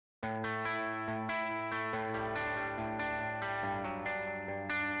This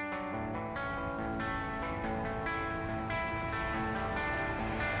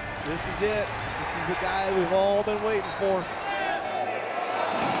is it. This is the guy we've all been waiting for.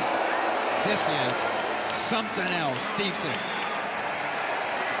 This is something else, Steveson.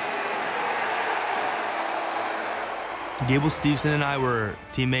 Gable, Steveson, and I were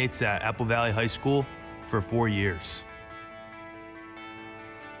teammates at Apple Valley High School for 4 years.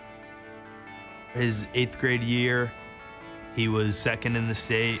 His 8th grade year, he was second in the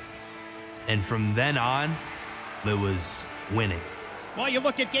state. And from then on, it was winning. Well, you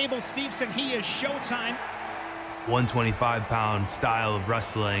look at Gable Steveson, he is showtime. 125-pound style of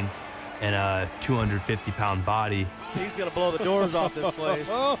wrestling and a 250-pound body. He's gonna blow the doors off this place.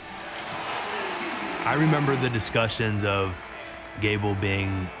 I remember the discussions of Gable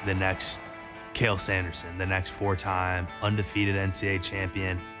being the next Cale Sanderson, the next 4-time undefeated NCAA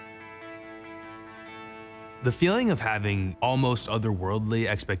champion. The feeling of having almost otherworldly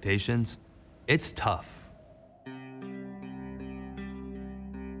expectations, it's tough.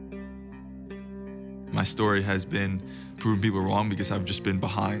 My story has been proving people wrong because I've just been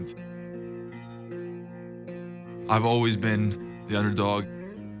behind. I've always been the underdog.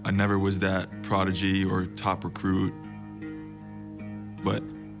 I never was that prodigy or top recruit. But,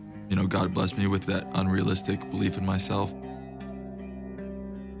 you know, God blessed me with that unrealistic belief in myself.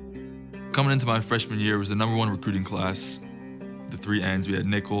 Coming into my freshman year, it was the #1 recruiting class. The 3 ends, we had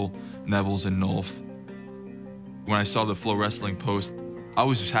Nickel, Nevels, and Nolf. When I saw the Flow Wrestling post, I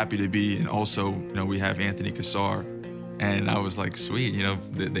was just happy to be, and also, you know, we have Anthony Cassar, and I was like, sweet, you know,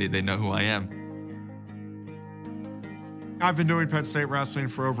 they know who I am. I've been doing Penn State wrestling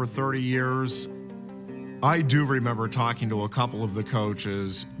for over 30 years. I do remember talking to a couple of the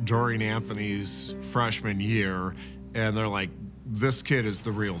coaches during Anthony's freshman year, and they're like, this kid is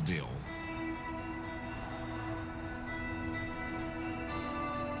the real deal.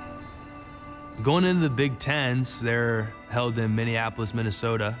 Going into the Big Tens, they're held in Minneapolis,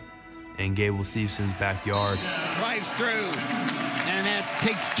 Minnesota, in Gable Steveson's backyard. Drives through, and that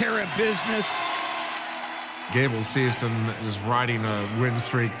takes care of business. Gable Steveson is riding a win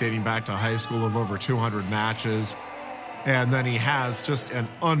streak dating back to high school of over 200 matches. And then he has just an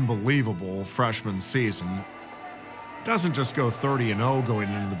unbelievable freshman season. Doesn't just go 30-0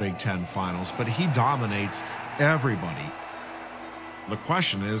 going into the Big Ten finals, but he dominates everybody. The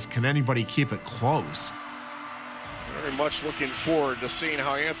question is, can anybody keep it close? Very much looking forward to seeing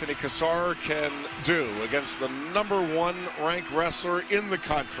how Anthony Cassar can do against the #1 ranked wrestler in the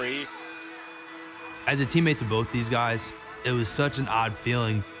country. As a teammate to both these guys, it was such an odd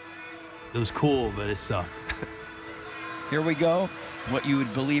feeling. It was cool, but it sucked. Here we go. What you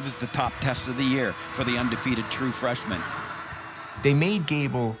would believe is the top test of the year for the undefeated true freshman. They made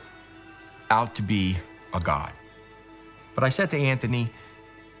Gable out to be a god. But I said to Anthony,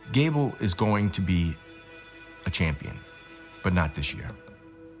 Gable is going to be a champion, but not this year.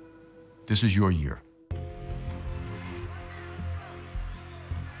 This is your year.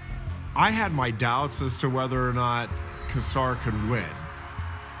 I had my doubts as to whether or not Cassar could win.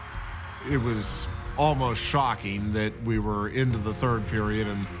 It was almost shocking that we were into the 3rd period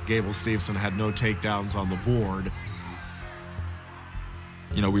and Gable Steveson had no takedowns on the board.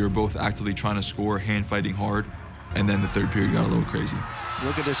 You know, we were both actively trying to score, hand fighting hard, and then the 3rd period got a little crazy.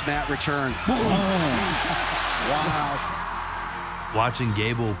 Look at this mat return. Wow. Watching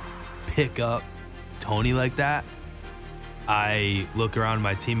Gable pick up Tony like that, I look around at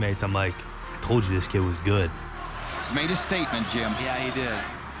my teammates, I'm like, I told you this kid was good. He's made a statement, Jim. Yeah, he did.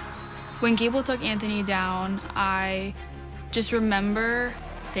 When Gable took Anthony down, I just remember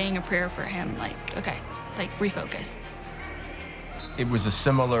saying a prayer for him, like, okay, like refocus. It was a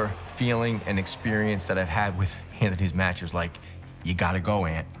similar feeling and experience that I've had with Anthony's matches, like, you gotta go,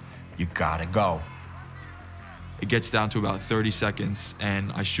 Ant. You gotta go. It gets down to about 30 seconds,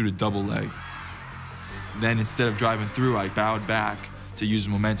 and I shoot a double leg. Then instead of driving through, I bowed back to use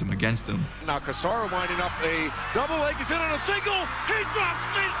momentum against him. Now Cassar winding up a double leg. He's in on a single. He drops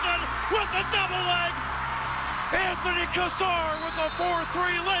Steveson with a double leg. Anthony Cassar with a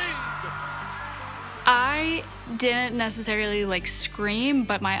 4-3 lead. I didn't necessarily like scream,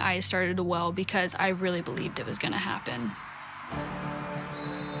 but my eyes started to well because I really believed it was gonna happen.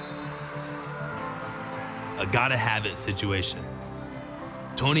 A gotta have it situation.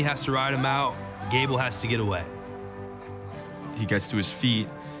 Tony has to ride him out, Gable has to get away. He gets to his feet,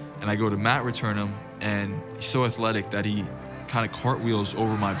 and I go to mat return him, and he's so athletic that he kind of cartwheels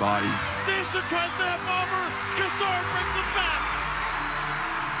over my body. Steveson tries to have him over. Cassar brings him back.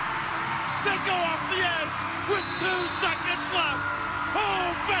 They go off the edge with 2 seconds left.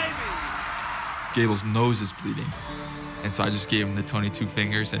 Oh, baby! Gable's nose is bleeding. And so I just gave him the Tony 2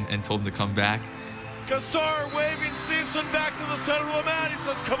 fingers and told him to come back. Cassar waving Steveson back to the center of the mat. He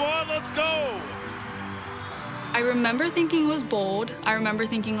says, come on, let's go. I remember thinking it was bold. I remember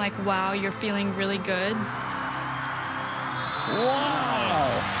thinking like, wow, you're feeling really good. Wow.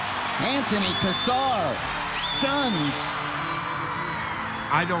 Anthony Cassar stuns.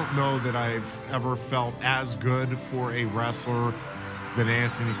 I don't know that I've ever felt as good for a wrestler than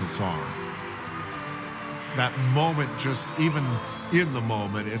Anthony Cassar. That moment, just even in the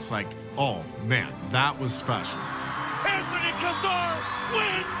moment, it's like, oh man, that was special. Anthony Cassar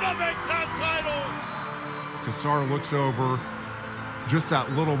wins the Big Ten title. Cassar looks over, just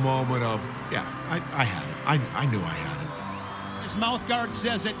that little moment of, yeah, I had it. I knew I had it. His mouth guard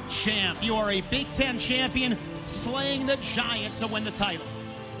says it, champ. You are a Big Ten champion, slaying the giant to win the title.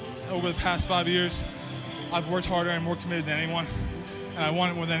 Over the past 5 years, I've worked harder and more committed than anyone, and I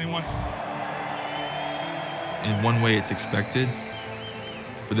want it more than anyone. In one way, it's expected,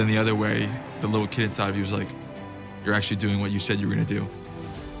 but then the other way, the little kid inside of you is like, you're actually doing what you said you were gonna do.